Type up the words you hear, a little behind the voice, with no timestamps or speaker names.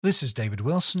This is David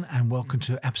Wilson, and welcome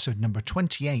to episode number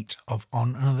 28 of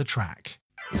On Another Track.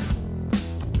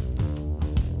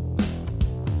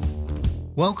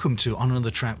 Welcome to On Another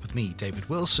Track with me, David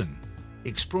Wilson,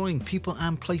 exploring people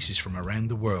and places from around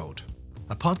the world.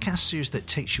 A podcast series that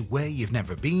takes you where you've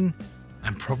never been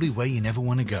and probably where you never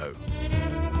want to go.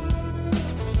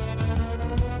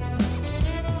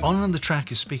 On Another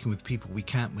Track is speaking with people we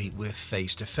can't meet with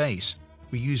face to face.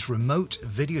 We use remote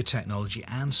video technology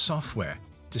and software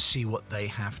to see what they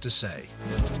have to say.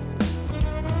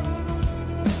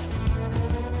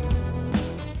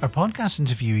 Our podcast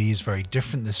interviewee is very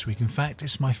different this week. In fact,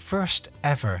 it's my first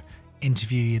ever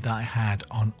interviewee that I had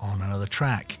on Another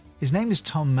Track. His name is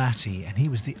Tom Matty, and he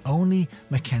was the only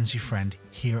Mackenzie friend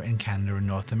here in Canada and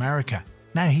North America.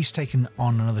 Now he's taken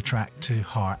On Another Track to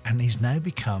heart, and he's now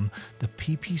become the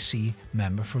PPC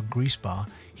member for Griesbach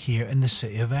here in the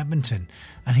city of Edmonton.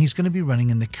 And he's going to be running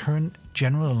in the current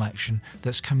general election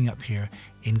that's coming up here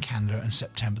in Canada on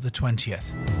September the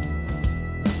 20th.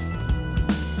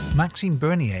 Maxime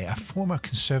Bernier, a former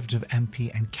Conservative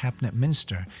MP and Cabinet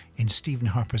Minister in Stephen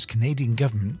Harper's Canadian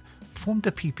government, formed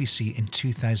the PPC in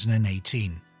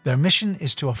 2018. Their mission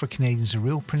is to offer Canadians a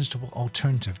real principled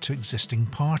alternative to existing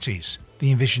parties.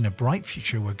 They envision a bright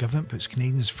future where government puts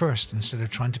Canadians first instead of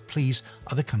trying to please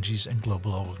other countries and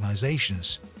global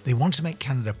organisations. They want to make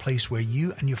Canada a place where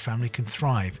you and your family can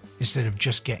thrive instead of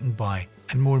just getting by,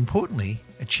 and more importantly,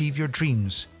 achieve your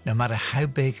dreams, no matter how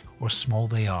big or small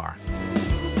they are.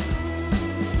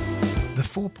 The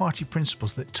four-party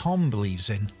principles that Tom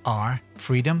believes in are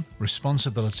freedom,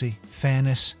 responsibility,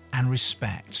 fairness, and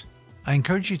respect. I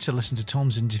encourage you to listen to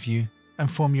Tom's interview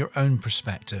and form your own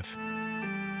perspective.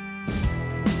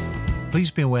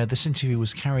 Please be aware this interview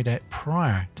was carried out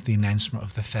prior to the announcement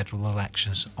of the federal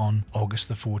elections on August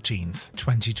the 14th,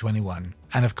 2021.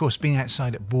 And of course, being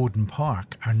outside at Borden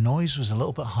Park, our noise was a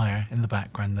little bit higher in the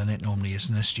background than it normally is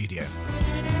in a studio.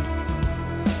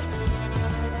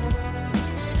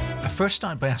 I first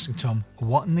started by asking Tom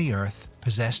what in the earth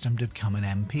possessed him to become an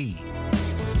MP.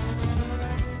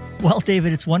 Well,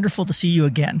 David, it's wonderful to see you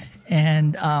again.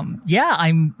 And I'm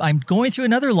going through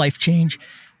another life change,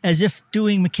 as if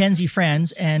doing Mackenzie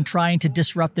Friends and trying to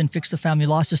disrupt and fix the family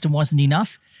law system wasn't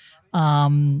enough.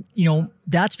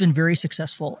 That's been very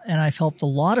successful, and I've helped a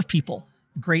lot of people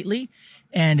greatly.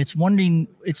 And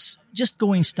it's just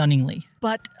going stunningly.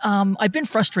 But I've been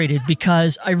frustrated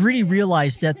because I really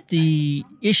realized that the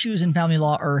issues in family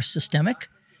law are systemic.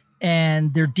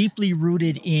 And they're deeply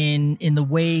rooted in the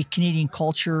way Canadian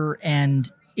culture and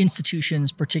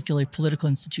institutions, particularly political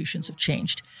institutions, have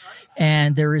changed.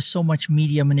 And there is so much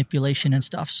media manipulation and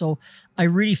stuff. So I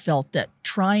really felt that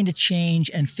trying to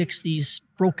change and fix these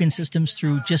broken systems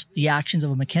through just the actions of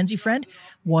a Mackenzie friend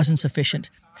wasn't sufficient.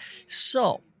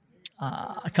 So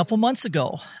a couple months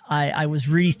ago, I was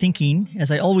really thinking,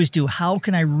 as I always do, how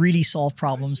can I really solve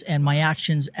problems and my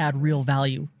actions add real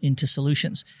value into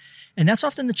solutions? And that's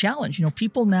often the challenge.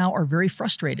 People now are very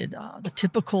frustrated. The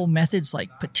typical methods like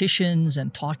petitions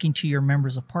and talking to your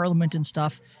members of parliament and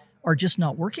stuff are just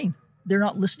not working. They're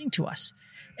not listening to us.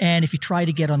 And if you try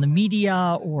to get on the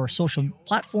media or social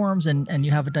platforms and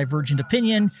you have a divergent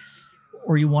opinion,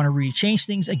 or you want to really change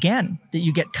things, again, that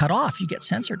you get cut off, you get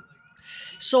censored.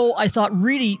 So I thought,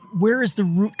 really, where is the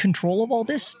root control of all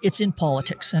this? It's in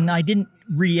politics. And I didn't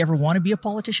really ever want to be a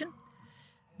politician.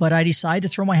 But I decided to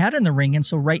throw my hat in the ring. And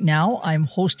so right now I'm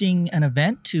hosting an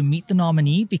event to meet the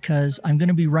nominee because I'm going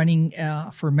to be running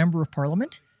for a member of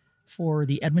parliament for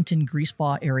the Edmonton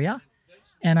Griesbach area.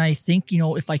 And I think,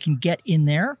 if I can get in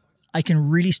there, I can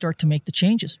really start to make the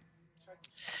changes.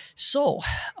 So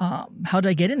how did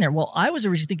I get in there? Well, I was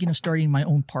originally thinking of starting my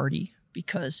own party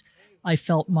because I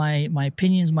felt my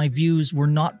opinions, my views were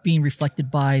not being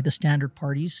reflected by the standard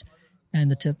parties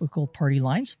and the typical party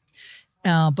lines.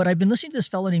 But I've been listening to this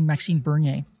fellow named Maxime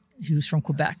Bernier, who's from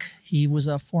Quebec. He was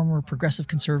a former Progressive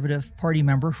Conservative Party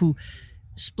member who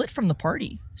split from the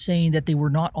party, saying that they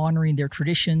were not honoring their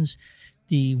traditions,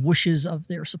 the wishes of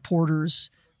their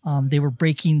supporters. They were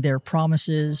breaking their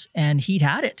promises, and he'd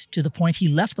had it to the point he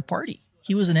left the party.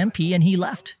 He was an MP and he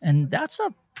left. And that's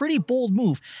a pretty bold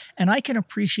move. And I can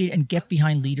appreciate and get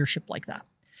behind leadership like that.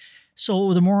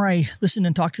 So the more I listened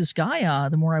and talked to this guy,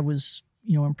 the more I was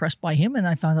impressed by him. And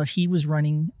I found out he was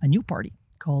running a new party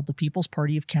called the People's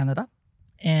Party of Canada.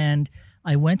 And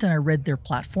I went and I read their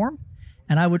platform.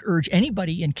 And I would urge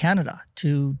anybody in Canada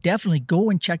to definitely go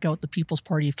and check out the People's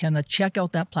Party of Canada. Check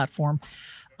out that platform.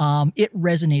 It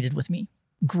resonated with me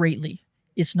greatly.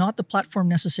 It's not the platform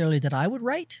necessarily that I would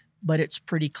write, but it's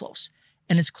pretty close.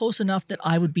 And it's close enough that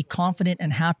I would be confident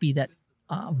and happy that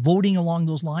voting along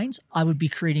those lines, I would be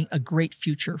creating a great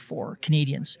future for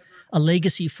Canadians, a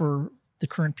legacy for the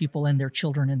current people and their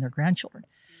children and their grandchildren.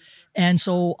 And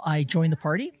so I joined the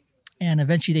party, and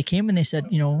eventually they came and they said,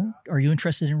 are you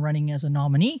interested in running as a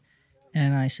nominee?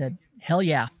 And I said, hell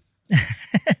yeah.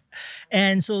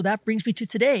 And so that brings me to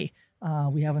today.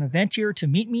 We have an event here to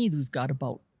meet me. We've got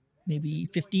about maybe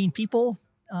 15 people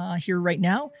here right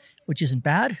now, which isn't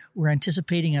bad. We're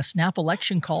anticipating a snap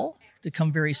election call to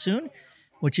come very soon,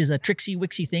 which is a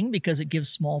tricksy-wixy thing because it gives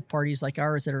small parties like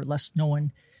ours that are less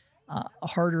known a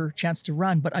harder chance to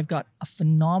run. But I've got a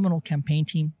phenomenal campaign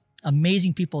team,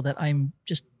 amazing people that I'm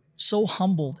just so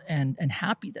humbled and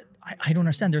happy that I don't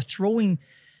understand. They're throwing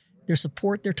their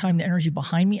support, their time, their energy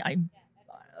behind me.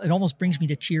 It almost brings me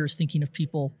to tears thinking of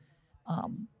people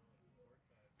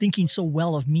thinking so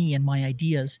well of me and my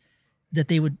ideas that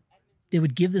they would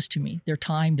give this to me, their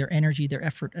time, their energy, their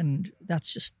effort, and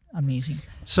that's just amazing.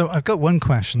 So I've got one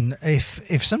question.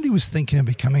 If somebody was thinking of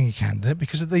becoming a candidate,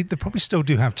 because they probably still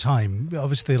do have time,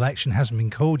 obviously the election hasn't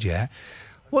been called yet,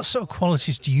 what sort of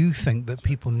qualities do you think that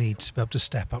people need to be able to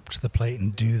step up to the plate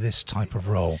and do this type of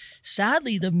role?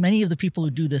 Sadly, many of the people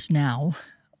who do this now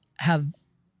have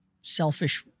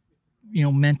selfish,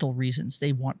 mental reasons.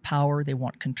 They want power, they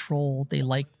want control, they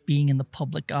like being in the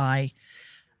public eye.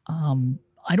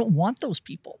 I don't want those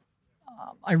people.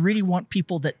 I really want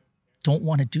people that don't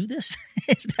want to do this,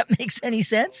 if that makes any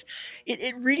sense.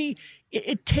 It really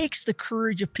takes the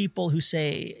courage of people who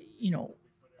say,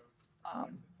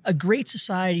 a great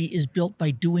society is built by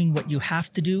doing what you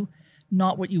have to do,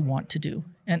 not what you want to do.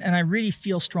 And I really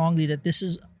feel strongly that this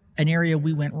is an area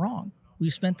we went wrong.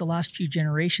 We've spent the last few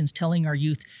generations telling our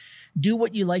youth, do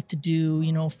what you like to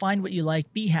do, find what you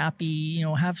like, be happy,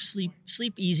 have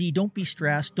sleep easy, don't be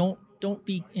stressed, don't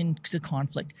be into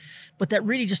conflict. But that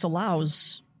really just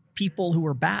allows people who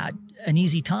are bad an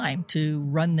easy time to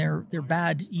run their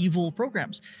bad, evil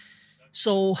programs.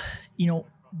 So,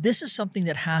 this is something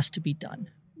that has to be done.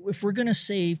 If we're going to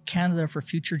save Canada for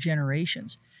future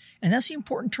generations, and that's the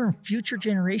important term, future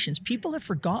generations, people have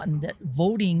forgotten that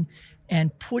voting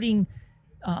and putting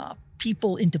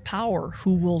people into power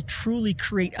who will truly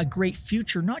create a great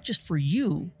future, not just for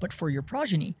you, but for your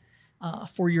progeny,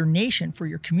 for your nation, for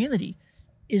your community,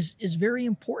 is very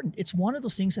important. It's one of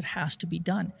those things that has to be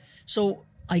done. So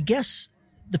I guess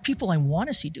the people I want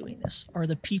to see doing this are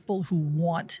the people who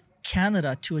want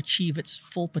Canada to achieve its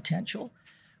full potential,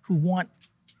 who want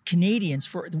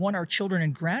Canadians, want our children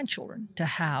and grandchildren to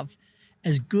have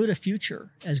as good a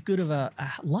future, as good of a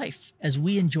life as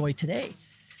we enjoy today.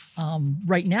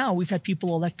 Right now, we've had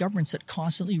people elect governments that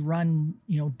constantly run,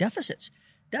 deficits.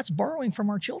 That's borrowing from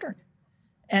our children.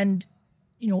 And,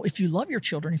 if you love your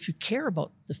children, if you care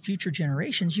about the future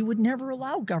generations, you would never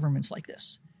allow governments like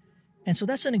this. And so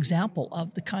that's an example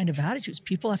of the kind of attitudes.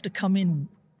 People have to come in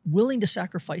willing to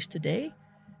sacrifice today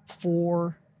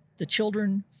for the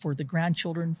children, for the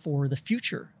grandchildren, for the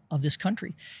future of this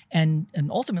country, and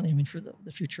ultimately, for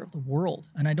the future of the world.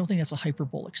 And I don't think that's a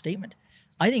hyperbolic statement.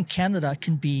 I think Canada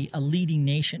can be a leading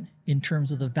nation in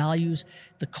terms of the values,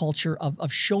 the culture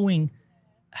of showing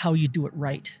how you do it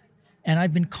right. And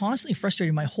I've been constantly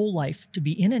frustrated my whole life to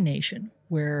be in a nation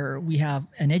where we have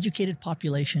an educated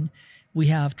population, we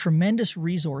have tremendous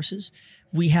resources,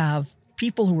 we have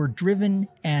people who are driven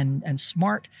and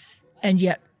smart, and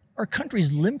yet our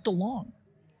country's limped along.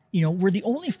 We're the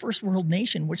only first world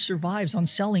nation which survives on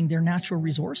selling their natural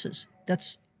resources.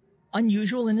 That's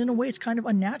unusual, and in a way, it's kind of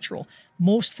unnatural.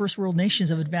 Most first world nations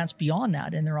have advanced beyond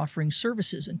that, and they're offering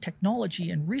services and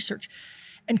technology and research.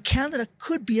 And Canada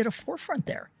could be at a forefront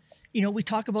there. We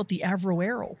talk about the Avro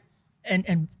Aero,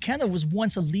 and Canada was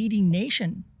once a leading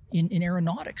nation in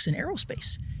aeronautics and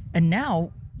aerospace. And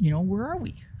now, where are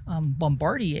we?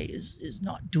 Bombardier is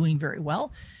not doing very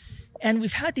well. And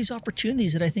we've had these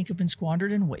opportunities that I think have been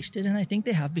squandered and wasted, and I think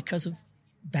they have because of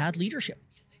bad leadership.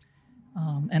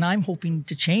 And I'm hoping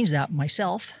to change that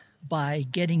myself by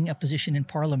getting a position in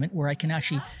Parliament where I can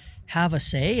actually have a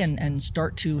say and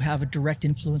start to have a direct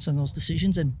influence on those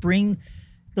decisions and bring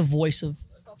the voice of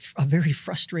a very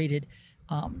frustrated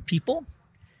people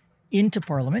into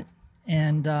Parliament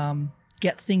and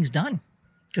get things done.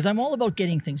 Because I'm all about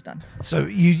getting things done. So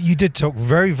you did talk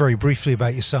very, very briefly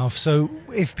about yourself. So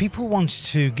if people wanted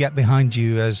to get behind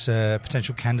you as a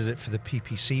potential candidate for the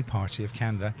PPC Party of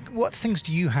Canada, what things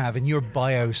do you have in your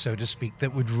bio, so to speak,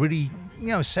 that would really,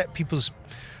 set people's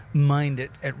mind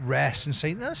at rest and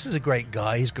say, this is a great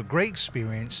guy, he's got great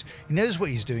experience, he knows what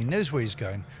he's doing, knows where he's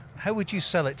going. How would you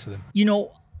sell it to them?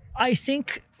 I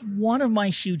think one of my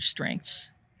huge strengths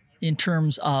in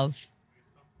terms of,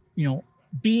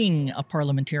 being a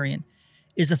parliamentarian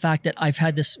is the fact that I've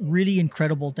had this really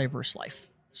incredible, diverse life.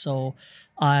 So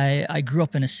I grew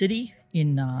up in a city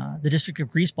in the district of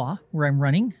Griesbach, where I'm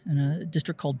running, in a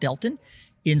district called Delton,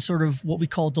 in sort of what we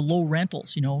call the low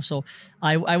rentals, you know. So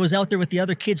I was out there with the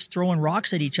other kids throwing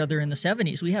rocks at each other in the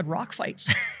 70s. We had rock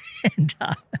fights. And,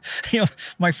 you know,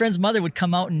 my friend's mother would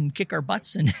come out and kick our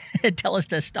butts and tell us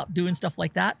to stop doing stuff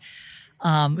like that.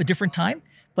 A different time.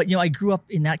 But, you know, I grew up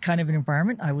in that kind of an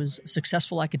environment. I was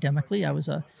successful academically. I was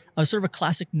sort of a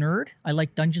classic nerd. I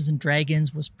liked Dungeons and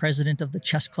Dragons, was president of the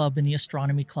chess club and the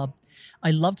astronomy club.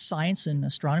 I loved science and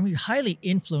astronomy, highly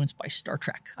influenced by Star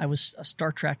Trek. I was a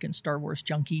Star Trek and Star Wars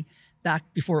junkie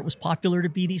back before it was popular to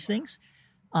be these things.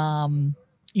 You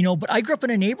know, but I grew up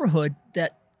in a neighborhood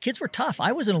that kids were tough.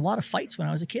 I was in a lot of fights when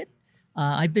I was a kid.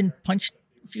 I've been punched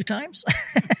a few times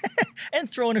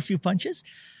and thrown a few punches.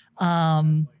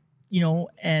 You know,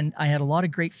 and I had a lot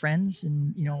of great friends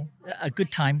and, you know, a good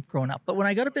time growing up. But when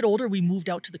I got a bit older, we moved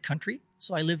out to the country.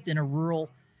 So I lived in a rural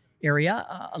area,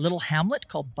 a little hamlet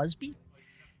called Busby.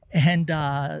 And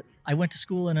I went to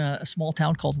school in a small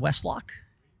town called Westlock.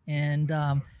 And,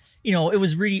 you know, it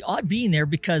was really odd being there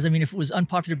because, I mean, if it was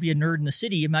unpopular to be a nerd in the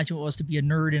city, imagine what it was to be a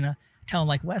nerd in a town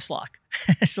like Westlock.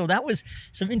 So that was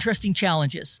some interesting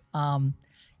challenges.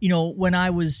 You know, when I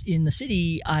was in the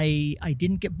city, I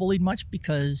didn't get bullied much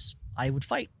because I would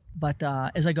fight. But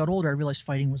as I got older, I realized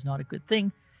fighting was not a good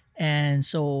thing. And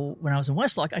so when I was in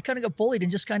Westlock, I kind of got bullied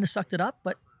and just kind of sucked it up.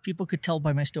 But people could tell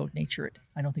by my stoic nature,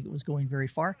 I don't think it was going very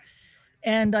far.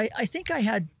 And I think I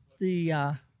had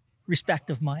the respect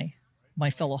of my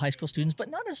fellow high school students, but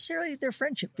not necessarily their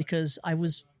friendship because I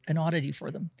was an oddity for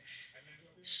them.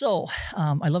 So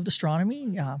I loved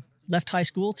astronomy, left high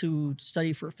school to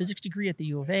study for a physics degree at the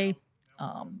U of A.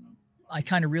 I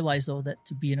kind of realized, though, that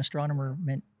to be an astronomer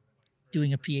meant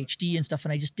doing a PhD and stuff,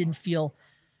 and I just didn't feel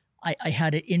I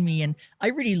had it in me. And I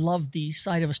really loved the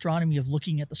side of astronomy of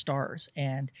looking at the stars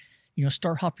and, you know,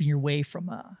 star hopping your way from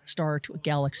a star to a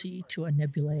galaxy to a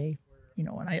nebulae, you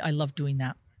know, and I loved doing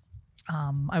that.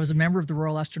 I was a member of the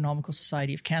Royal Astronomical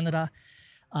Society of Canada.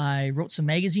 I wrote some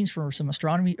magazines for some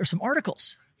astronomy, or some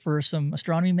articles for some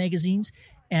astronomy magazines,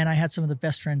 and I had some of the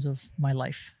best friends of my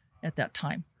life at that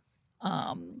time.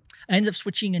 I ended up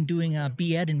switching and doing a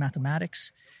B.Ed in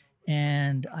mathematics,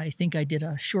 and I think I did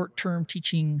a short-term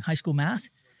teaching high school math.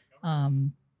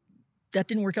 That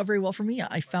didn't work out very well for me.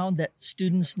 I found that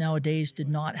students nowadays did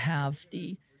not have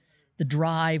the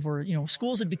drive, or, you know,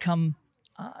 schools had become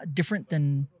different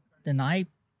than I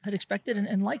had expected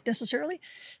and liked necessarily.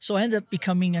 So I ended up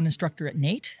becoming an instructor at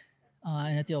NAIT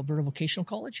and at the Alberta Vocational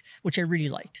College, which I really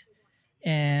liked.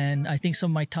 And I think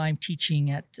some of my time teaching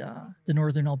at the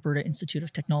Northern Alberta Institute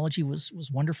of Technology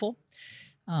was wonderful.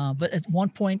 But at one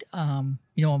point,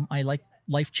 you know, I like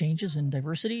life changes and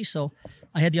diversity. So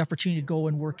I had the opportunity to go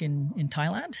and work in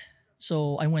Thailand.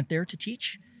 So I went there to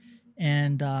teach.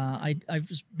 And I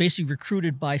was basically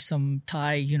recruited by some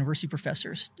Thai university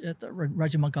professors at the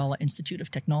Rajamangala Institute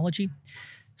of Technology.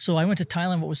 So I went to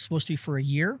Thailand, what was supposed to be for a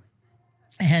year,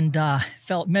 and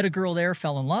met a girl there,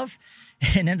 fell in love,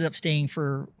 and ended up staying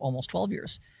for almost 12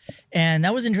 years. And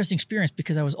that was an interesting experience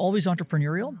because I was always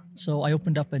entrepreneurial. So I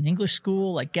opened up an English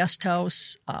school, like guest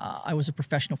house. I was a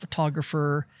professional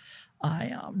photographer.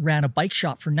 I ran a bike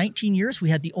shop for 19 years.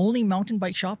 We had the only mountain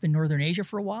bike shop in Northern Asia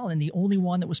for a while, and the only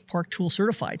one that was Park Tool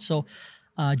certified. So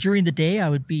during the day, I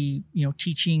would be, you know,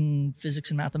 teaching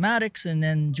physics and mathematics, and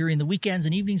then during the weekends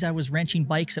and evenings, I was wrenching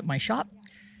bikes at my shop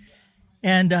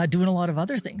and doing a lot of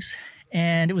other things.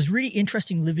 And it was really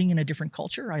interesting living in a different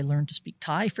culture. I learned to speak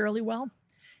Thai fairly well,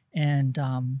 and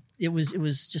it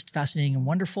was just fascinating and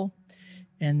wonderful.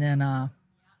 And then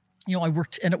you know, I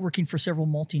ended up working for several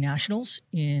multinationals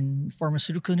in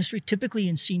pharmaceutical industry, typically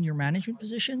in senior management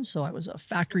positions. So I was a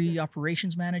factory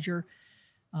operations manager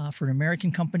for an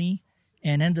American company,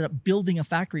 and ended up building a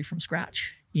factory from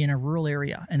scratch in a rural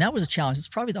area. And that was a challenge. It's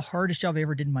probably the hardest job I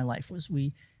ever did in my life. Was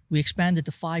we expanded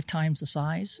to 5 times the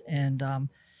size, and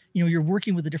you know, you're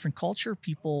working with a different culture,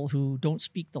 people who don't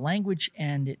speak the language,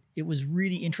 and it was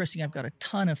really interesting. I've got a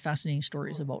ton of fascinating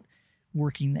stories about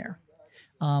working there.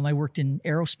 I worked in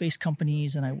aerospace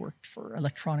companies, and I worked for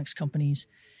electronics companies.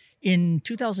 In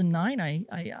 2009,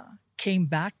 I came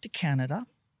back to Canada.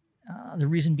 The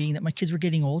reason being that my kids were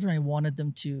getting older and I wanted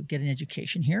them to get an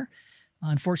education here.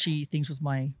 Unfortunately, things with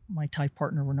my Thai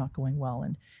partner were not going well,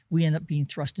 and we ended up being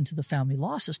thrust into the family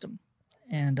law system.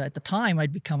 And at the time,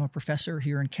 I'd become a professor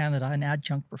here in Canada, an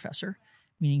adjunct professor,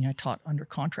 meaning I taught under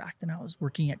contract, and I was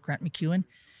working at Grant MacEwan,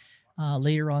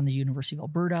 later on the University of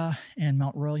Alberta and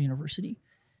Mount Royal University.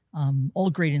 All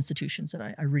great institutions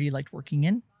that I really liked working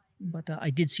in, but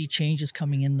I did see changes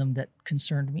coming in them that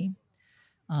concerned me.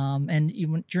 And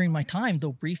even during my time,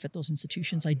 though brief at those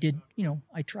institutions, I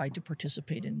tried to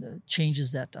participate in the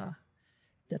changes that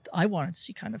I wanted to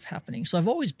see kind of happening. So I've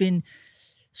always been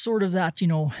sort of that,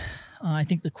 I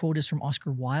think the quote is from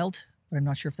Oscar Wilde, but I'm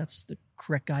not sure if that's the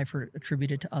correct guy for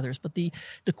attributed to others. But the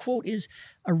quote is,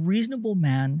 "A reasonable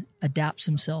man adapts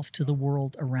himself to the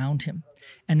world around him,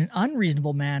 and an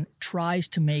unreasonable man tries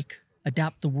to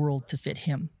adapt the world to fit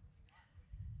him."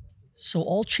 So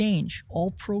all change,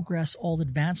 all progress, all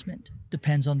advancement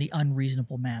depends on the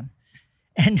unreasonable man.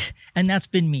 And that's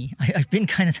been me. I've been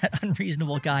kind of that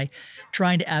unreasonable guy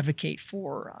trying to advocate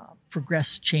for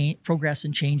progress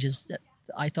and changes that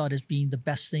I thought as being the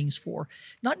best things for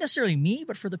not necessarily me,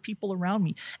 but for the people around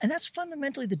me. And that's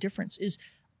fundamentally the difference is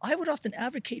I would often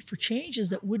advocate for changes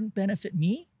that wouldn't benefit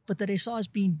me, but that I saw as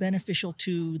being beneficial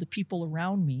to the people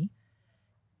around me,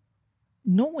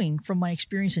 knowing from my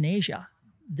experience in Asia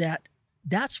that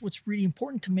that's what's really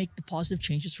important to make the positive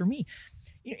changes for me.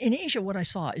 In Asia, what I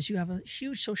saw is you have a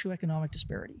huge socioeconomic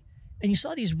disparity. And you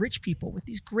saw these rich people with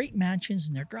these great mansions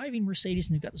and they're driving Mercedes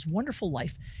and they've got this wonderful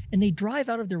life. And they drive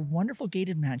out of their wonderful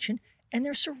gated mansion and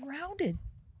they're surrounded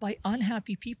by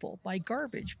unhappy people, by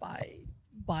garbage,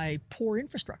 by poor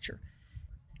infrastructure.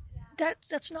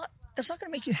 That's not going to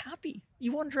make you happy.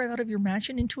 You want to drive out of your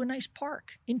mansion into a nice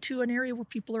park, into an area where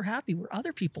people are happy, where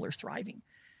other people are thriving.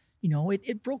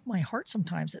 It broke my heart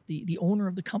sometimes that the owner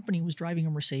of the company was driving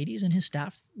a Mercedes and his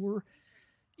staff were,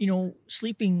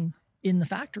 sleeping in the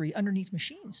factory underneath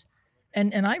machines.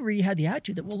 And I really had the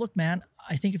attitude that, well, look, man,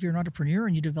 I think if you're an entrepreneur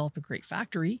and you develop a great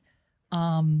factory,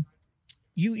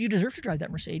 you deserve to drive that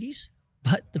Mercedes.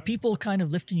 But the people kind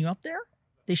of lifting you up there,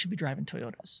 they should be driving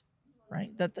Toyotas,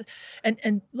 right?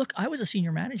 And look, I was a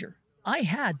senior manager. I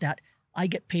had that. I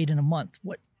get paid in a month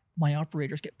what my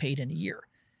operators get paid in a year.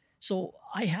 So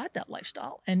I had that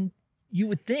lifestyle. And you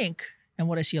would think, and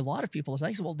what I see a lot of people is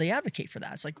like, well, they advocate for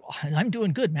that. It's like, oh, I'm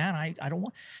doing good, man. I don't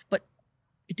want, but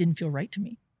it didn't feel right to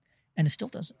me. And it still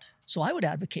doesn't. So I would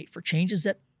advocate for changes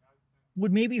that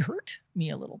would maybe hurt me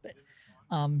a little bit.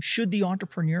 Should the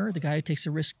entrepreneur, the guy who takes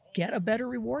the risk, get a better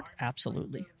reward?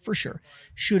 Absolutely, for sure.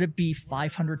 Should it be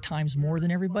 500 times more than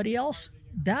everybody else?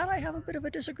 That I have a bit of a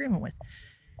disagreement with.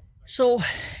 So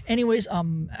anyways,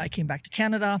 I came back to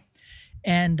Canada.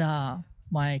 And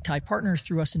my Thai partner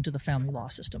threw us into the family law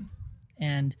system.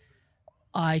 And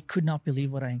I could not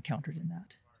believe what I encountered in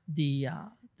that.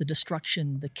 The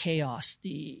destruction, the chaos,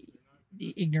 the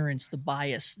ignorance, the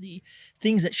bias, the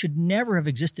things that should never have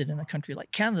existed in a country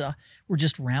like Canada were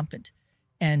just rampant.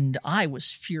 And I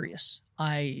was furious.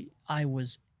 I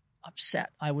was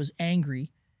upset. I was angry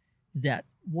that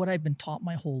what I've been taught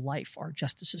my whole life, our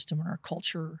justice system and our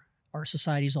culture, our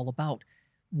society is all about,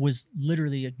 was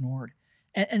literally ignored.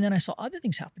 And then I saw other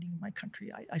things happening in my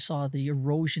country. I saw the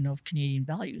erosion of Canadian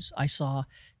values. I saw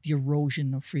the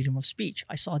erosion of freedom of speech.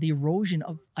 I saw the erosion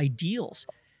of ideals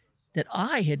that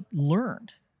I had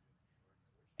learned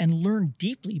and learned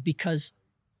deeply because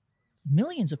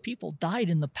millions of people died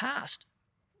in the past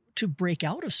to break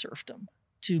out of serfdom,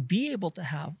 to be able to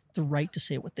have the right to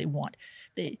say what they want.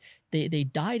 They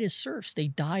died as serfs. They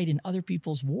died in other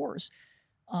people's wars.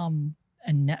 And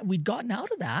we'd gotten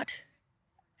out of that.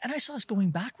 And I saw us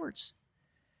going backwards.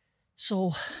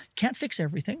 So can't fix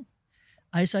everything.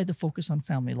 I decided to focus on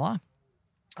family law.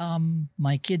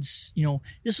 My kids,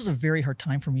 this was a very hard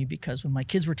time for me because when my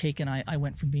kids were taken, I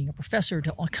went from being a professor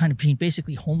to all kind of being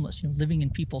basically homeless, living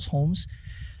in people's homes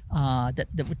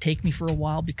that would take me for a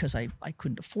while because I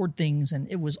couldn't afford things and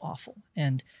it was awful.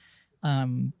 And,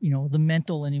 the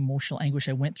mental and emotional anguish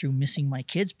I went through missing my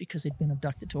kids because they'd been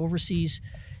abducted to overseas,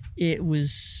 it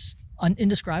was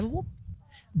indescribable.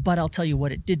 But I'll tell you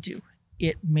what it did do.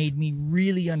 It made me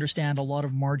really understand a lot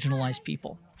of marginalized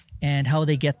people and how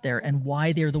they get there and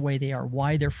why they're the way they are,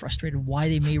 why they're frustrated, why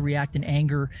they may react in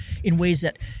anger in ways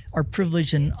that our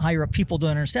privileged and higher up people don't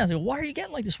understand. They go, why are you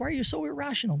getting like this? Why are you so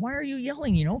irrational? Why are you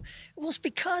yelling? Well, it's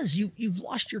because you've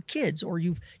lost your kids or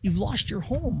you've lost your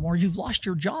home or you've lost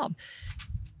your job.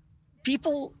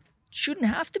 People shouldn't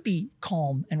have to be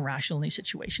calm and rational in these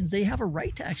situations. They have a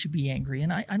right to actually be angry.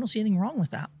 And I don't see anything wrong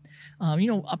with that.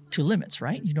 Up to limits,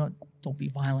 right? You don't be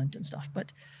violent and stuff.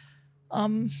 But,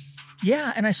 and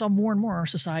I saw more and more our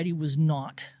society was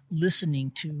not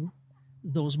listening to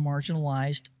those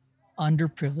marginalized,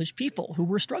 underprivileged people who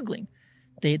were struggling.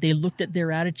 They looked at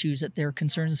their attitudes, at their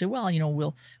concerns and say,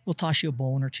 well, we'll toss you a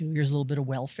bone or two. Here's a little bit of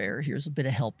welfare. Here's a bit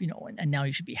of help, and now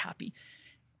you should be happy.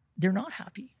 They're not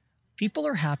happy. People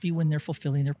are happy when they're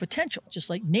fulfilling their potential, just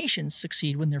like nations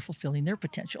succeed when they're fulfilling their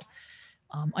potential.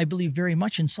 I believe very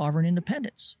much in sovereign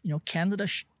independence. Canada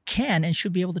can and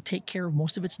should be able to take care of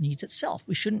most of its needs itself.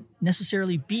 We shouldn't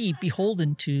necessarily be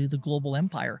beholden to the global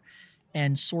empire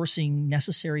and sourcing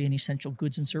necessary and essential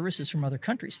goods and services from other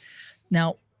countries.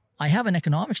 Now, I have an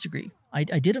economics degree. I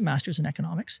did a master's in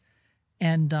economics,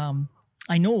 and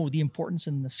I know the importance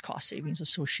and this cost savings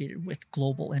associated with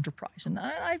global enterprise, and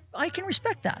I can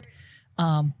respect that.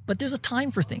 But there's a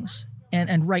time for things.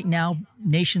 And right now,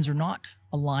 nations are not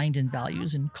aligned in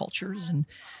values and cultures. And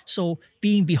so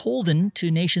being beholden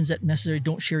to nations that necessarily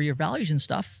don't share your values and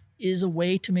stuff is a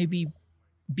way to maybe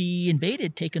be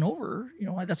invaded, taken over.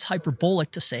 That's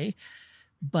hyperbolic to say,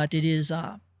 but it is,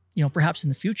 perhaps in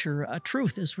the future, a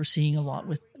truth, as we're seeing a lot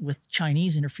with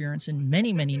Chinese interference in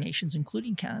many, many nations,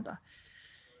 including Canada.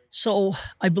 So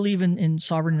I believe in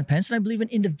sovereign independence, and I believe in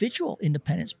individual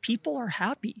independence. People are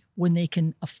happy when they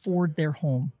can afford their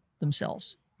home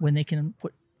themselves, when they can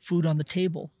put food on the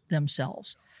table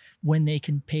themselves, when they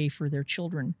can pay for their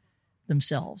children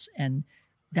themselves. And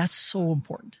that's so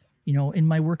important. In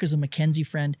my work as a Mackenzie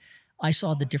friend, I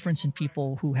saw the difference in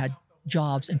people who had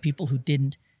jobs and people who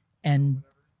didn't, and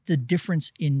the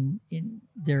difference in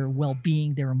their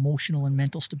well-being, their emotional and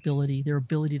mental stability, their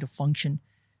ability to function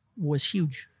was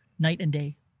huge, night and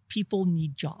day. People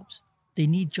need jobs. They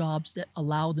need jobs that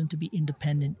allow them to be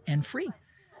independent and free.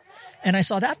 And I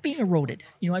saw that being eroded.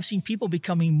 I've seen people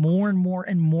becoming more and more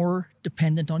and more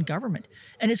dependent on government.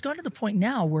 And it's gotten to the point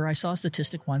now where I saw a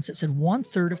statistic once that said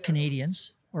 1/3 of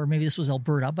Canadians, or maybe this was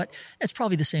Alberta, but it's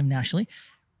probably the same nationally,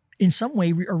 in some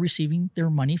way are receiving their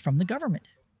money from the government.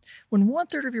 When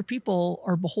 1/3 of your people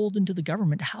are beholden to the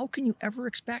government, how can you ever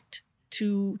expect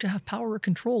to have power or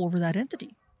control over that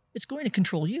entity? It's going to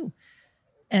control you.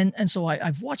 And so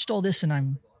I've watched all this, and I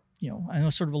know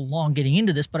it's sort of a long getting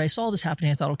into this, but I saw this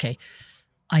happening. I thought, okay,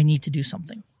 I need to do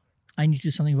something. I need to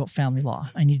do something about family law.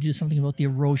 I need to do something about the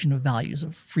erosion of values,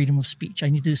 of freedom of speech. I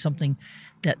need to do something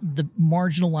that the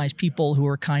marginalized people who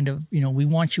are kind of, we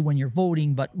want you when you're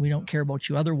voting, but we don't care about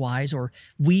you otherwise, or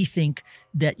we think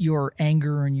that your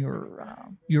anger and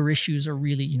your issues are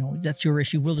really, that's your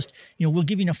issue. We'll just, we'll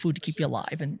give you enough food to keep you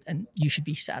alive, and you should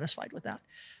be satisfied with that.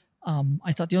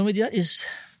 I thought the only way to do that is,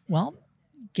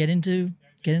 get into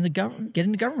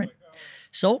government.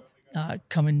 So,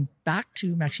 coming back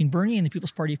to Maxine Bernier and the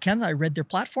People's Party of Canada, I read their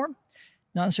platform.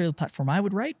 Not necessarily the platform I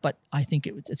would write, but I think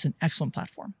it's an excellent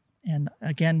platform. And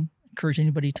again, encourage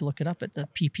anybody to look it up at the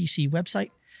PPC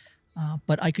website.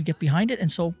 But I could get behind it,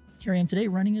 and so here I am today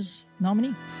running as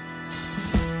nominee.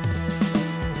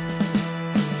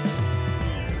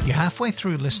 You're halfway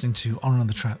through listening to On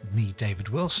Another Track with me, David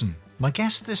Wilson. My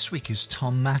guest this week is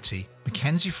Tom Matty,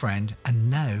 Mackenzie friend and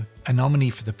now a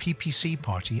nominee for the PPC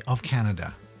Party of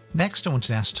Canada. Next, I want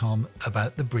to ask Tom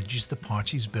about the bridges the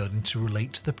party is building to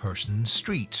relate to the person in the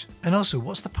street, and also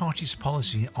what's the party's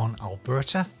policy on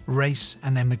Alberta, race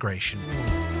and immigration.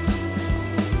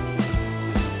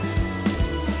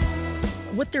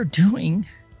 What they're doing,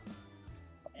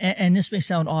 and this may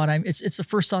sound odd, it's the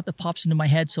first thought that pops into my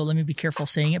head, so let me be careful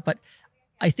saying it, but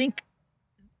I think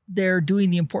they're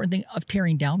doing the important thing of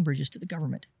tearing down bridges to the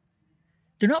government.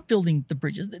 They're not building the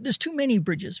bridges. There's too many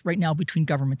bridges right now between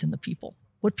government and the people.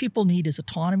 What people need is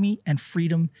autonomy and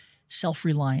freedom,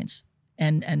 self-reliance,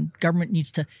 and government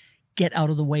needs to get out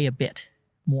of the way a bit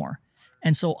more.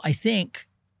 And so I think,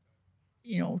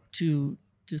 to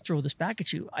throw this back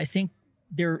at you, I think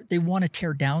they want to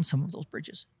tear down some of those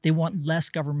bridges. They want less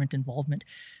government involvement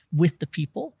with the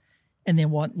people, and they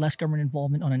want less government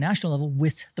involvement on a national level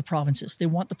with the provinces. They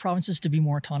want the provinces to be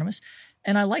more autonomous.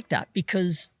 And I like that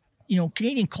because,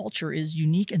 Canadian culture is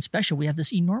unique and special. We have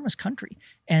this enormous country.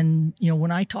 And,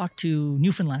 when I talk to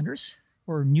Newfoundlanders,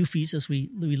 or Newfies as we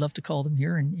love to call them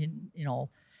here in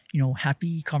all,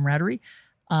 happy camaraderie,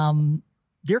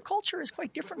 their culture is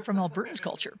quite different from Alberta's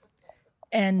culture.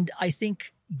 And I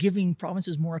think giving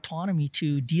provinces more autonomy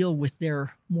to deal with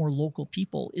their more local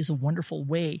people is a wonderful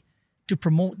way to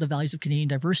promote the values of Canadian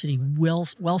diversity while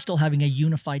still having a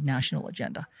unified national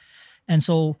agenda. And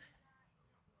so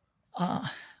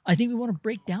I think we want to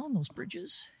break down those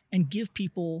bridges and give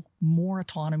people more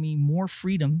autonomy, more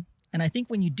freedom. And I think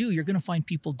when you do, you're going to find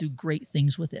people do great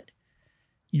things with it.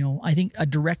 I think a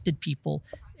directed people,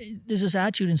 there's this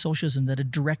attitude in socialism that a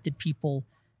directed people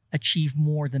achieve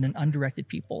more than an undirected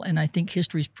people. And I think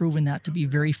history's proven that to be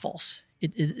very false.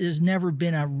 It has never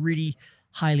been a really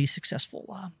highly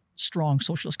successful strong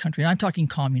socialist country. And I'm talking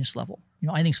communist level.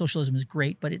 I think socialism is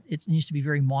great, but it needs to be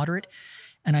very moderate.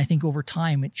 And I think over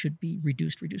time it should be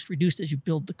reduced as you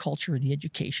build the culture, the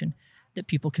education, that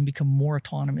people can become more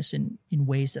autonomous in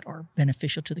ways that are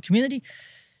beneficial to the community.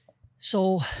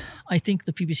 So I think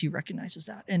the PPC recognizes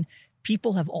that. And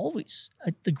people have always,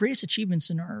 the greatest achievements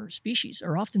in our species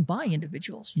are often by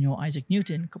individuals. Isaac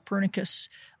Newton, Copernicus,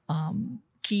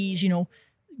 Keyes,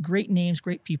 great names,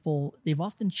 great people. They've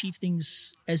often achieved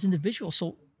things as individuals.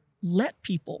 So let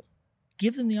people,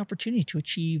 give them the opportunity to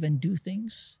achieve and do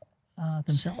things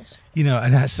themselves.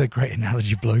 And that's a great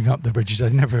analogy, blowing up the bridges.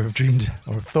 I'd never have dreamed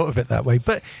or thought of it that way.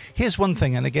 But here's one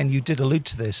thing, and again, you did allude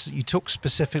to this. You talk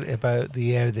specifically about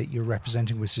the area that you're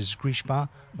representing, which is Griesbach.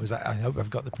 I hope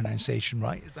I've got the pronunciation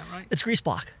right. Is that right? It's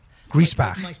Griesbach.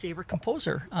 Griesbach. My favorite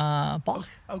composer, Bach.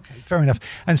 Okay, fair enough.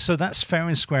 And so that's fair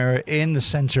and square in the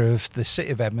centre of the city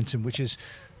of Edmonton, which is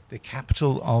the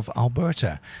capital of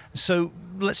Alberta. So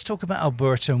let's talk about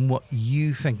Alberta and what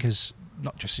you think is,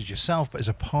 not just as yourself, but as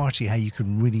a party, how you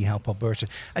can really help Alberta.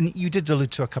 And you did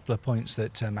allude to a couple of points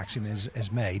that Maxime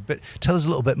has made, but tell us a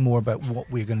little bit more about what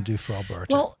we're going to do for Alberta.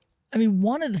 Well,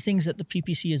 one of the things that the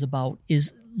PPC is about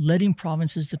is letting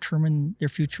provinces determine their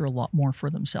future a lot more for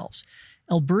themselves.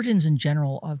 Albertans in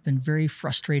general have been very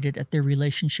frustrated at their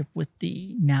relationship with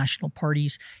the national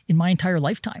parties in my entire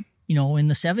lifetime. In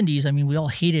the 70s, we all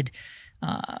hated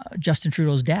Justin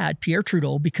Trudeau's dad, Pierre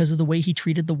Trudeau, because of the way he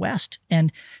treated the West.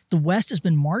 And the West has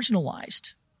been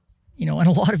marginalized, and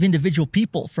a lot of individual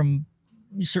people from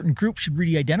certain groups should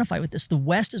really identify with this. The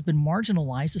West has been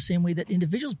marginalized the same way that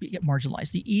individuals get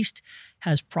marginalized. The East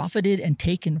has profited and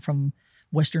taken from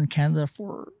Western Canada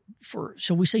for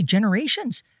shall we say,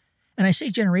 generations. And I say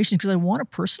generations because I want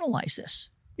to personalize this.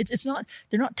 It's not,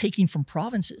 they're not taking from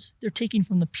provinces. They're taking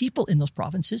from the people in those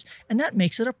provinces. And that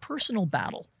makes it a personal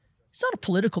battle. It's not a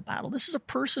political battle. This is a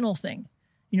personal thing.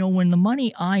 When the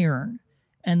money I earn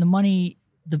and the money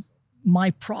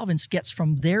my province gets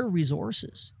from their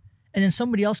resources, and then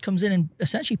somebody else comes in and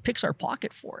essentially picks our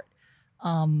pocket for it,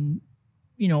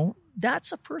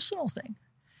 that's a personal thing.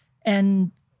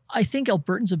 And I think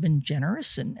Albertans have been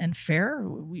generous and fair.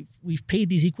 We've paid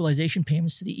these equalization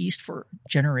payments to the East for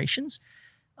generations.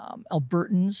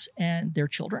 Albertans and their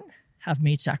children have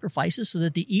made sacrifices so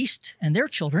that the East and their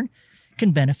children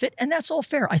can benefit, and that's all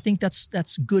fair. I think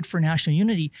that's good for national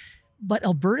unity. But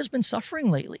Alberta's been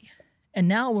suffering lately, and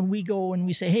now when we go and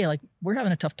we say, "Hey, we're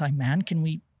having a tough time, man. Can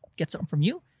we get something from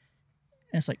you?"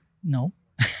 And it's like, no.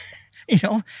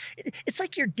 It's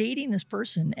like you're dating this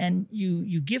person, and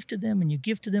you give to them, and you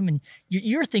give to them, and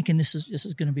you're thinking this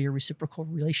is going to be a reciprocal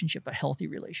relationship, a healthy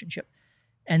relationship.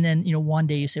 And then, one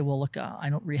day you say, well, look, I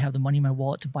don't really have the money in my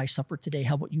wallet to buy supper today.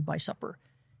 How about you buy supper?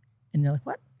 And they're like,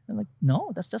 what? I'm like,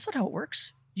 no, that's not how it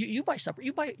works. You buy supper.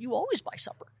 You always buy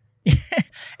supper.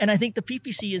 And I think the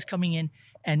PPC is coming in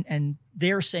and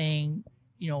they're saying,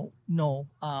 no,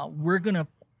 we're going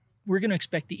to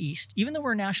expect the East, even though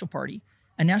we're a national party,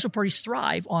 and national parties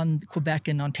thrive on Quebec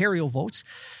and Ontario votes.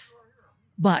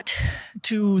 But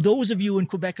to those of you in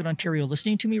Quebec and Ontario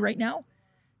listening to me right now,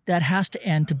 that has to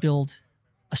end to build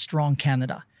a strong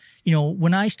Canada.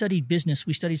 When I studied business,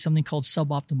 we studied something called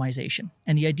sub-optimization.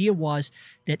 And the idea was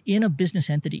that in a business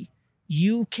entity,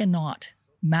 you cannot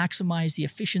maximize the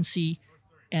efficiency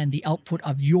and the output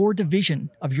of your division,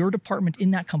 of your department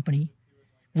in that company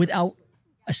without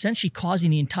essentially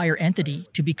causing the entire entity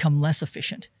to become less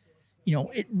efficient.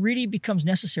 It really becomes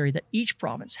necessary that each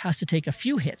province has to take a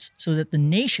few hits so that the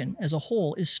nation as a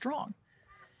whole is strong.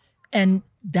 And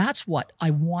that's what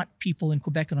I want people in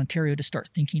Quebec and Ontario to start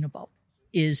thinking about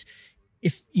is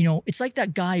it's like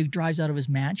that guy who drives out of his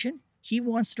mansion. He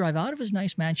wants to drive out of his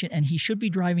nice mansion and he should be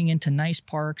driving into nice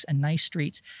parks and nice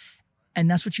streets. And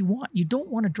that's what you want. You don't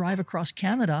want to drive across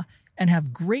Canada and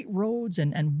have great roads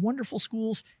and wonderful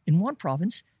schools in one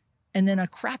province and then a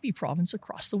crappy province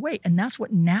across the way. And that's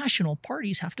what national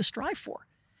parties have to strive for.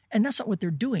 And that's not what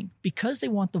they're doing. Because they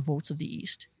want the votes of the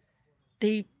East,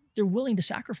 they're willing to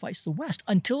sacrifice the West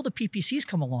until the PPCs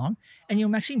come along. And,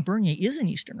 Maxime Bernier is an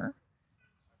Easterner,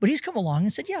 but he's come along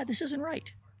and said, yeah, this isn't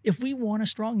right. If we want a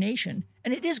strong nation,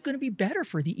 and it is going to be better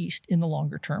for the East in the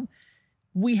longer term,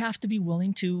 we have to be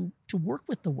willing to work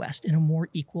with the West in a more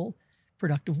equal,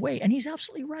 productive way. And he's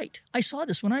absolutely right. I saw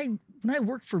this when I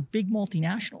worked for big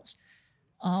multinationals.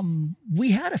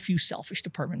 We had a few selfish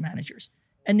department managers.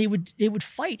 And they would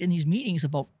fight in these meetings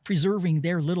about preserving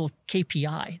their little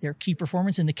KPI, their key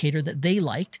performance indicator that they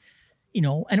liked,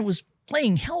 and it was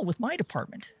playing hell with my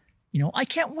department. I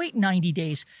can't wait 90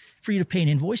 days for you to pay an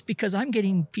invoice because I'm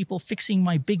getting people fixing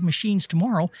my big machines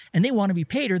tomorrow and they want to be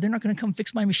paid or they're not going to come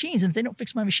fix my machines. And if they don't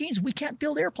fix my machines, we can't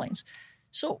build airplanes.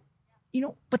 So,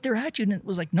 but their attitude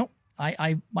was like, nope,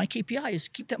 my KPI is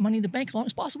keep that money in the bank as long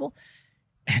as possible.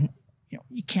 And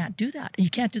you can't do that. And you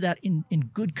can't do that in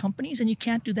good companies and you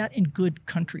can't do that in good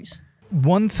countries.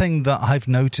 One thing that I've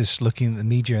noticed looking at the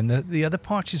media, and the other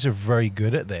parties are very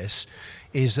good at this,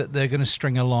 is that they're going to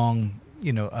string along,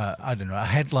 a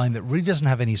headline that really doesn't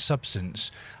have any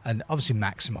substance and obviously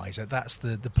maximize it. That's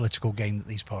the political game that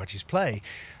these parties play.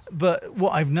 But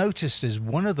what I've noticed is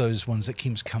one of those ones that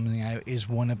keeps coming out is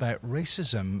one about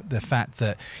racism, the fact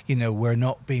that, we're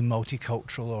not being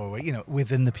multicultural or,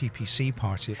 within the PPC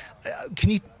party. Can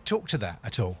you talk to that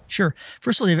at all? Sure.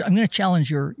 First of all, David, I'm going to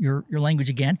challenge your language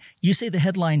again. You say the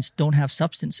headlines don't have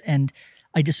substance, and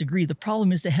I disagree. The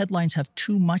problem is the headlines have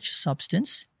too much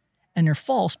substance, and they're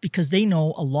false because they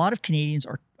know a lot of Canadians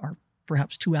are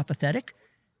perhaps too apathetic.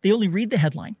 They only read the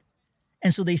headline.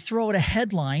 And so they throw out a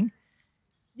headline,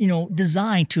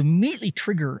 designed to immediately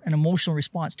trigger an emotional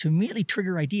response, to immediately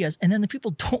trigger ideas. And then the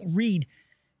people don't read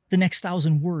the next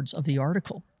 1,000 words of the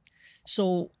article.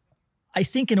 So I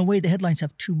think in a way the headlines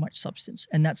have too much substance,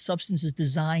 and that substance is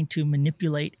designed to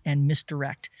manipulate and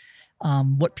misdirect.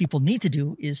 What people need to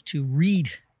do is to read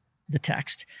the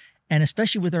text. And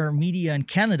especially with our media in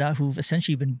Canada, who've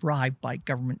essentially been bribed by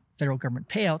federal government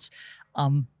payouts, I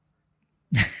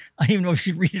don't even know if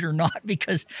you should read it or not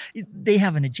because they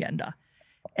have an agenda.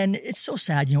 And it's so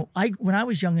sad. When I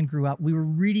was young and grew up, we were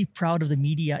really proud of the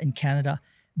media in Canada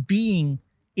being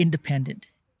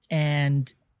independent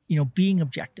and, being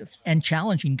objective and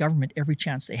challenging government every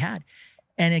chance they had.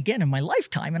 And again, in my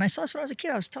lifetime, and I saw this when I was a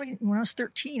kid, when I was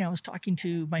 13, I was talking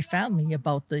to my family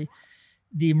about the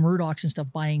Murdochs and stuff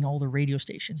buying all the radio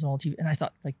stations and all the TV. And I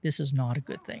thought, this is not a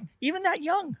good thing. Even that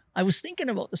young, I was thinking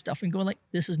about the stuff and going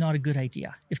this is not a good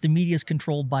idea if the media is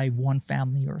controlled by one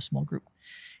family or a small group.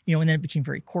 And then it became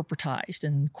very corporatized,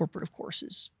 and corporate, of course,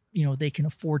 is, they can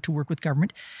afford to work with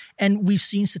government. And we've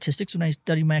seen statistics. When I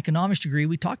studied my economics degree,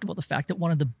 we talked about the fact that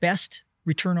one of the best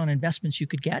return on investments you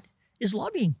could get is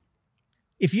lobbying.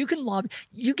 If you can lobby,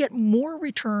 you get more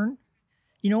return,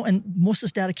 and most of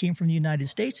this data came from the United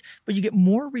States, but you get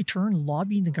more return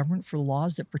lobbying the government for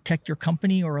laws that protect your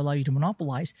company or allow you to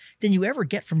monopolize than you ever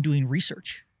get from doing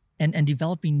research and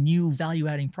developing new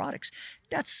value-adding products.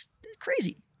 That's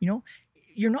crazy.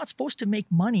 You're not supposed to make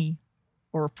money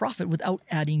or a profit without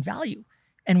adding value.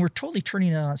 And we're totally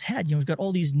turning that on its head. We've got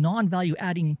all these non-value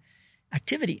adding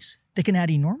activities that can add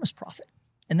enormous profit.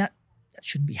 And that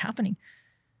shouldn't be happening.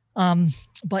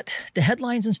 But the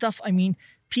headlines and stuff,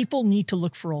 people need to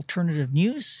look for alternative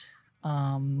news.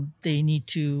 They need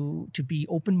to be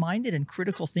open-minded and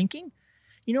critical thinking.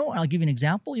 I'll give you an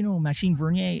example. Maxime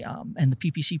Vernier and the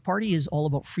PPC party is all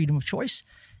about freedom of choice.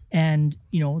 And,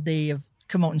 they have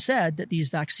come out and said that these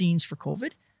vaccines for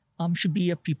COVID should be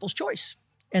a people's choice.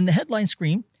 And the headlines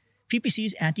scream,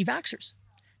 PPC's anti-vaxxers.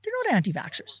 They're not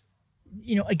anti-vaxxers.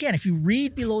 Again, if you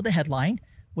read below the headline,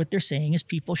 what they're saying is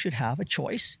people should have a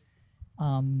choice.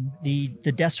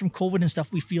 The deaths from COVID and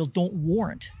stuff we feel don't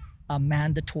warrant a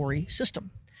mandatory system.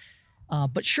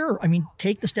 But sure,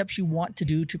 take the steps you want to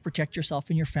do to protect yourself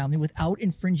and your family without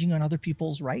infringing on other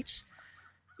people's rights.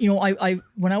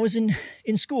 When I was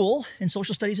in school, in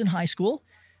social studies in high school,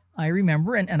 I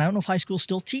remember, and I don't know if high schools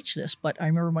still teach this, but I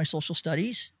remember my social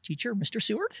studies teacher, Mr.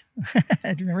 Seward, I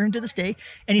remember him to this day,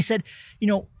 and he said,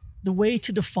 the way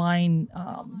to define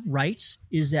rights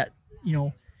is that,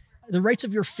 the rights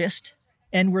of your fist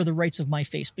end where the rights of my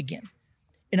face begin.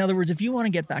 In other words, if you want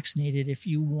to get vaccinated, if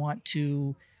you want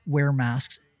to wear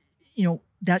masks,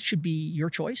 that should be your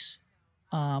choice,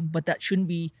 but that shouldn't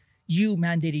be you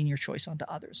mandating your choice onto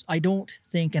others. I don't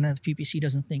think, and the PPC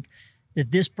doesn't think,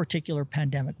 that this particular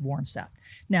pandemic warrants that.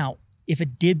 Now, if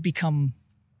it did become,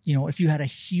 if you had a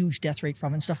huge death rate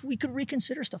from it and stuff, we could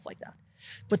reconsider stuff like that.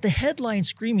 But the headline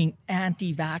screaming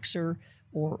anti-vaxxer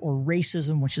or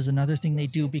racism, which is another thing they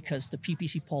do because the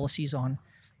PPC policies on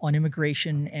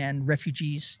immigration and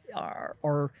refugees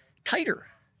are tighter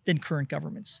than current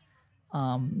governments.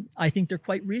 I think they're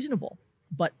quite reasonable.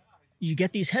 But you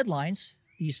get these headlines,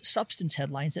 these substance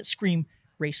headlines that scream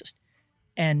racist,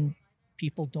 and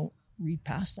people don't read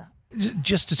past that.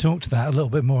 Just to talk to that a little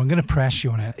bit more, I'm going to press you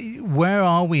on it. Where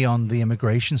are we on the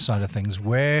immigration side of things?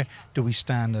 Where do we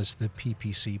stand as the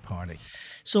PPC party?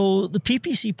 So the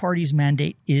PPC party's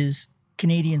mandate is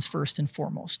Canadians first and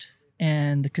foremost.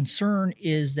 And the concern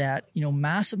is that,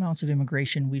 mass amounts of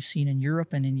immigration we've seen in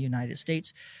Europe and in the United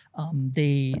States,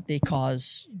 they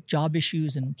cause job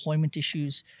issues and employment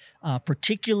issues,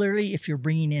 particularly if you're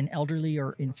bringing in elderly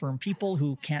or infirm people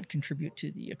who can't contribute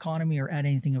to the economy or add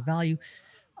anything of value.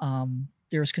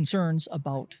 There's concerns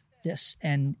about this,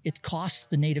 and it costs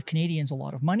the Native Canadians a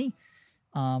lot of money.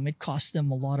 It costs them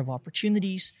a lot of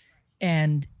opportunities,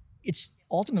 and it's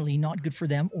ultimately not good for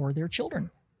them or their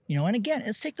children. And again,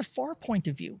 let's take the far point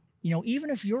of view. Even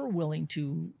if you're willing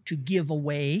to give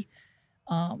away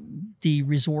the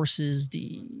resources,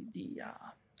 the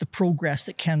progress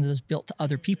that Canada's built to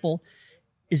other people.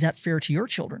 Is that fair to your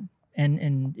children?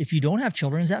 And if you don't have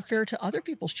children, is that fair to other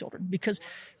people's children? Because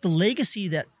the legacy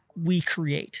that we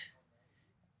create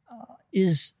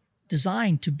is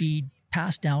designed to be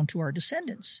passed down to our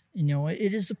descendants.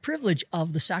 It is the privilege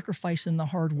of the sacrifice and the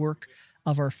hard work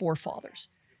of our forefathers.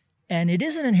 And it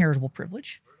is an inheritable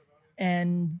privilege.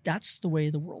 And that's the way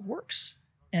the world works.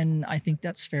 And I think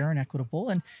that's fair and equitable.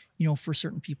 And, for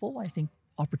certain people, I think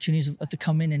opportunities to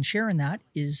come in and share in that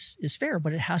is fair,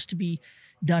 but it has to be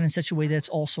done in such a way that's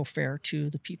also fair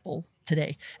to the people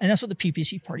today. And that's what the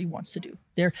PPC party wants to do.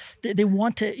 They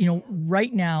want to,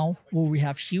 right now, where we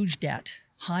have huge debt,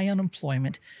 high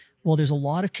unemployment, well, there's a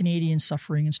lot of Canadians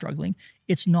suffering and struggling.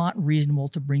 It's not reasonable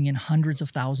to bring in hundreds of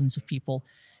thousands of people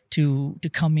to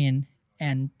come in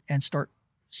and start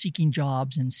seeking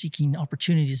jobs and seeking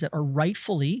opportunities that are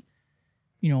rightfully,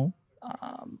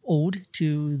 owed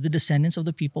to the descendants of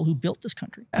the people who built this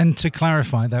country. And to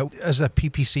clarify that, as a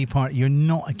PPC party, you're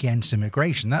not against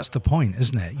immigration. That's the point,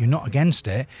 isn't it? You're not against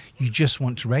it. You just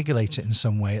want to regulate it in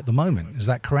some way at the moment. Is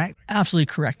that correct? Absolutely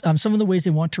correct. Some of the ways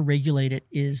they want to regulate it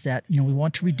is that, we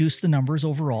want to reduce the numbers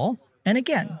overall. And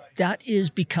again, that is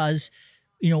because,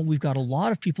 we've got a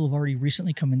lot of people who've already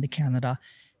recently come into Canada.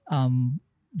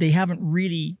 They haven't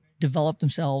really developed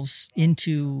themselves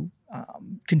into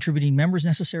contributing members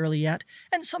necessarily yet,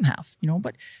 and some have,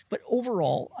 but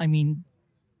overall, I mean,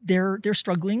 they're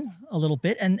struggling a little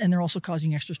bit, and they're also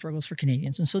causing extra struggles for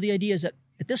Canadians. And so the idea is that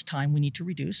at this time we need to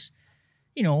reduce,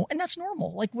 and that's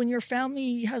normal. Like when your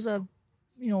family has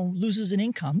loses an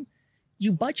income,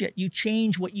 you budget, you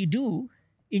change what you do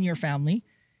in your family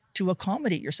to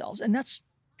accommodate yourselves, and that's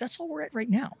all we're at right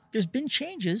now. There's been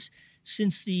changes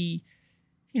since the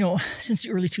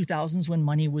early 2000s when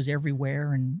money was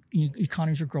everywhere and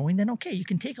economies were growing, then okay, you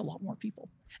can take a lot more people.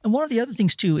 And one of the other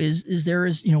things too is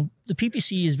the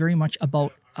PPC is very much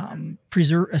about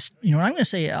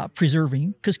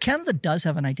preserving, because Canada does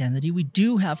have an identity. We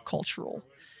do have cultural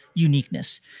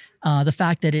uniqueness. The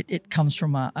fact that it comes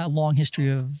from a long history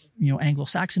of,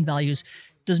 Anglo-Saxon values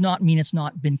does not mean it's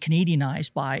not been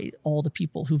Canadianized by all the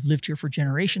people who've lived here for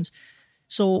generations.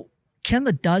 So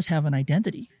Canada does have an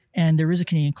identity. And there is a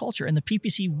Canadian culture, and the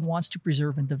PPC wants to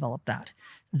preserve and develop that.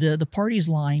 The party's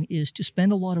line is to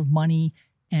spend a lot of money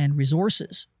and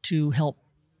resources to help,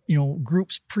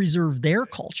 groups preserve their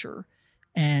culture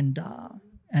and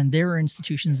their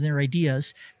institutions and their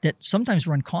ideas that sometimes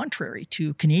run contrary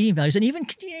to Canadian values and even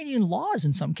Canadian laws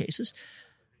in some cases.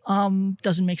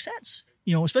 Doesn't make sense.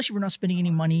 Especially if we're not spending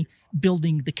any money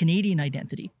building the Canadian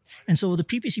identity. And so the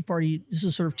PPC party, this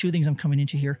is sort of two things I'm coming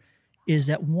into here, is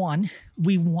that one,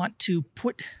 we want to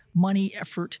put money,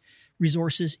 effort,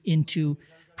 resources into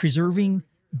preserving,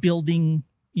 building,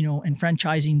 and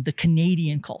franchising the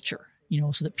Canadian culture,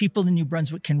 so that people in New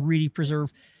Brunswick can really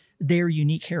preserve their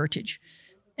unique heritage.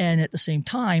 And at the same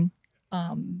time,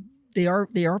 they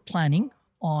are planning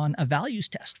on a values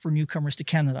test for newcomers to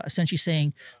Canada, essentially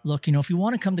saying, look, if you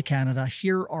want to come to Canada,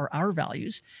 here are our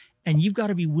values, and you've got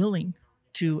to be willing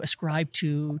to ascribe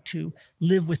to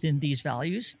live within these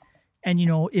values. And,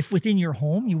 if within your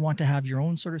home you want to have your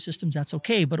own sort of systems, that's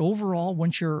okay. But overall,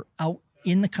 once you're out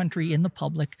in the country, in the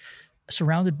public,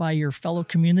 surrounded by your fellow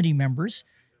community members,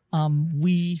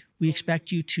 we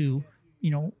expect you to,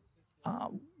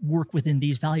 work within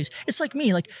these values. It's like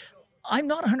me, I'm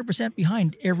not 100%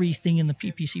 behind everything in the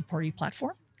PPC party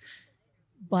platform,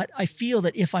 but I feel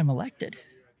that if I'm elected,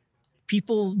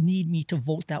 people need me to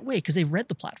vote that way because they've read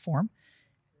the platform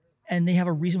and they have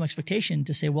a reasonable expectation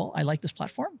to say, well, I like this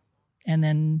platform. And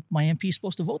then my MP is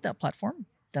supposed to vote that platform.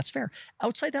 That's fair.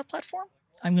 Outside that platform,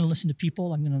 I'm going to listen to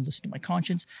people. I'm going to listen to my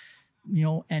conscience,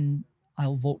 and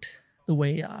I'll vote the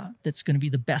way that's going to be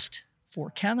the best for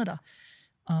Canada.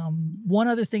 One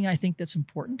other thing I think that's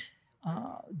important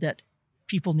that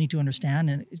people need to understand,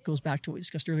 and it goes back to what we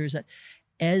discussed earlier, is that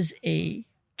as a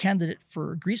candidate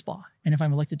for Griesbach, and if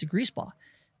I'm elected to Griesbach,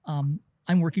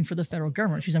 I'm working for the federal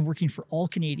government, which means I'm working for all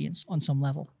Canadians on some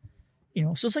level.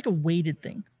 So it's like a weighted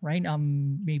thing, right?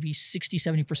 Maybe 60,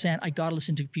 70%, I got to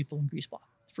listen to people in Griesbach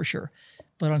for sure.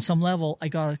 But on some level, I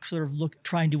got to sort of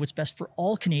try and do what's best for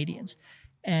all Canadians.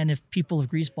 And if people of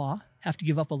Griesbach have to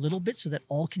give up a little bit so that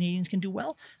all Canadians can do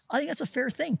well, I think that's a fair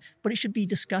thing, but it should be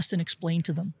discussed and explained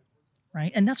to them,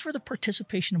 right? And that's where the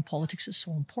participation in politics is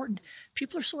so important.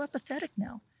 People are so apathetic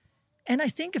now. And I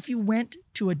think if you went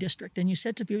to a district and you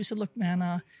said to people, you said, look,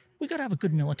 man, we got to have a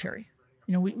good military.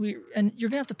 And you're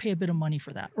going to have to pay a bit of money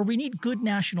for that. Or we need good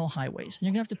national highways, and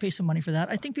you're going to have to pay some money for that.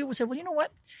 I think people would say, well, you know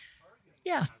what?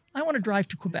 Yeah, I want to drive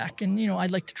to Quebec and,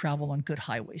 I'd like to travel on good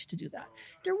highways to do that.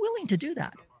 They're willing to do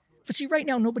that. But see, right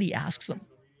now, nobody asks them.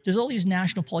 There's all these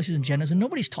national policies and agendas, and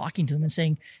nobody's talking to them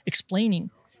and explaining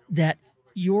that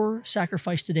your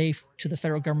sacrifice today to the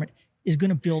federal government is going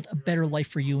to build a better life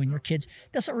for you and your kids.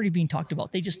 That's already being talked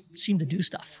about. They just seem to do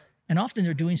stuff. And often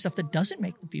they're doing stuff that doesn't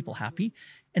make the people happy,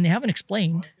 and they haven't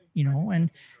explained,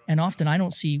 and often I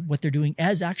don't see what they're doing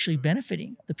as actually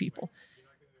benefiting the people.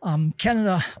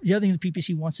 Canada, the other thing the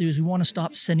PPC wants to do is we want to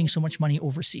stop sending so much money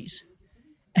overseas.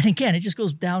 And again, it just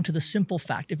goes down to the simple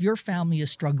fact. If your family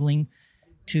is struggling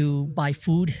to buy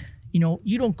food,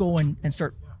 you don't go and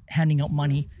start handing out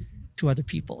money to other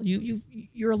people.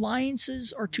 Your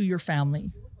alliances are to your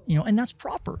family, and that's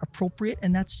appropriate,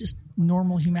 and that's just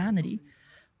normal humanity.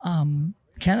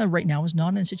 Canada right now is not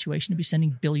in a situation to be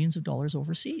sending billions of dollars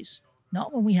overseas.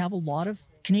 Not when we have a lot of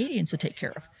Canadians to take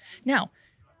care of. Now,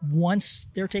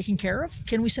 once they're taken care of,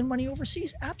 can we send money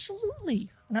overseas? Absolutely.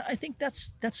 And I think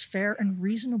that's fair and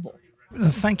reasonable.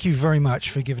 Thank you very much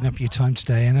for giving up your time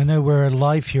today. And I know we're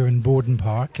live here in Borden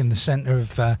Park in the centre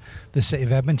of the city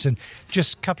of Edmonton.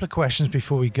 Just a couple of questions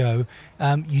before we go.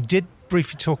 You did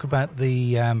briefly talk about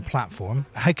the platform.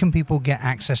 How can people get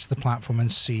access to the platform and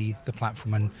see the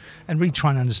platform and really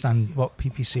try and understand what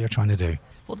PPC are trying to do?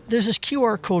 Well, there's this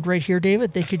QR code right here,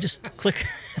 David. They could just click.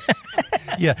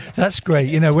 Yeah, that's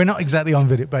great. We're not exactly on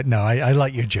video, but no, I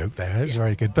like your joke there. It was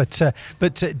very good. But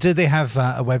do they have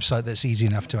a website that's easy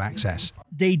enough to access?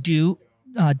 They do.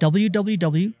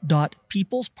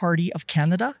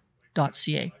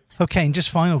 www.peoplespartyofcanada.ca. Okay, and just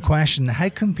final question. How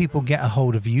can people get a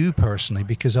hold of you personally?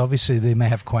 Because obviously they may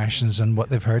have questions on what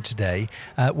they've heard today.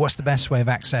 What's the best way of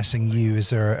accessing you? Is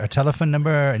there a telephone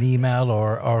number, an email,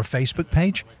 or a Facebook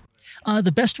page?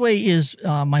 The best way is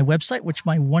my website, which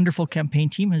my wonderful campaign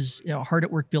team is hard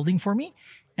at work building for me,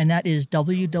 and that is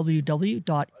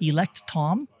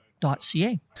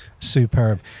www.electtom.ca.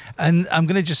 Superb. And I'm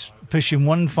going to just push in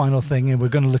one final thing, and we're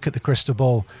going to look at the crystal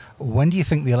ball. When do you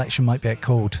think the election might get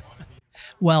called?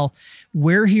 Well,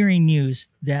 we're hearing news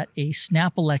that a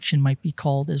snap election might be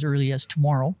called as early as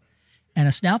tomorrow. And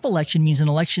a snap election means an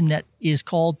election that is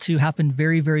called to happen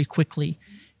very, very quickly.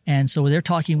 And so they're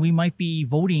talking, we might be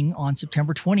voting on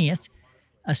September 20th,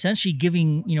 essentially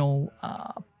giving,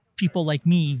 people like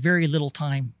me very little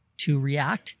time to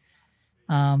react.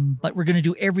 But we're going to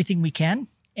do everything we can.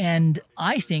 And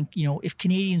I think, if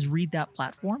Canadians read that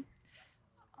platform,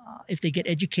 if they get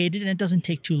educated, and it doesn't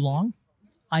take too long,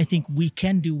 I think we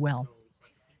can do well.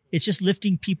 It's just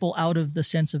lifting people out of the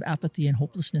sense of apathy and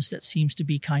hopelessness that seems to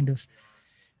be kind of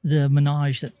the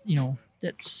menage that,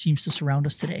 that seems to surround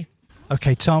us today.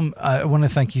 Okay, Tom, I want to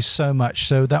thank you so much.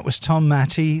 So that was Tom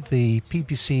Matty, the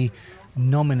PPC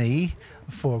nominee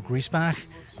for Griesbach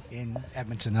in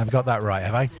Edmonton. I've got that right,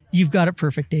 have I? You've got it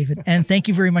perfect, David. And thank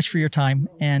you very much for your time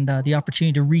and the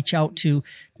opportunity to reach out to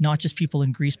not just people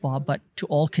in Griesbach, but to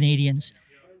all Canadians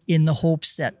in the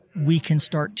hopes that we can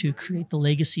start to create the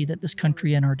legacy that this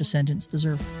country and our descendants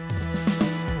deserve.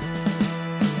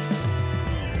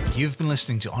 You've been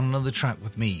listening to On Another Track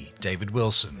with me, David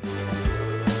Wilson.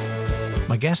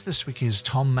 My guest this week is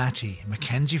Tom Matty,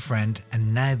 Mackenzie friend,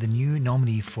 and now the new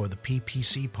nominee for the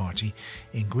PPC party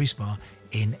in Griesbach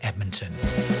in Edmonton.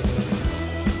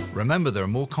 Remember, there are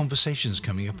more conversations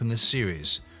coming up in this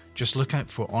series. Just look out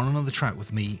for On Another Track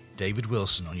with me, David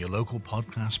Wilson, on your local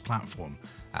podcast platform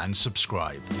and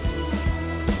subscribe.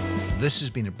 This has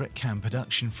been a BritCam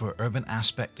production for Urban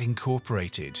Aspect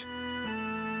Incorporated,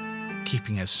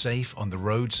 keeping us safe on the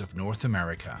roads of North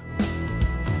America.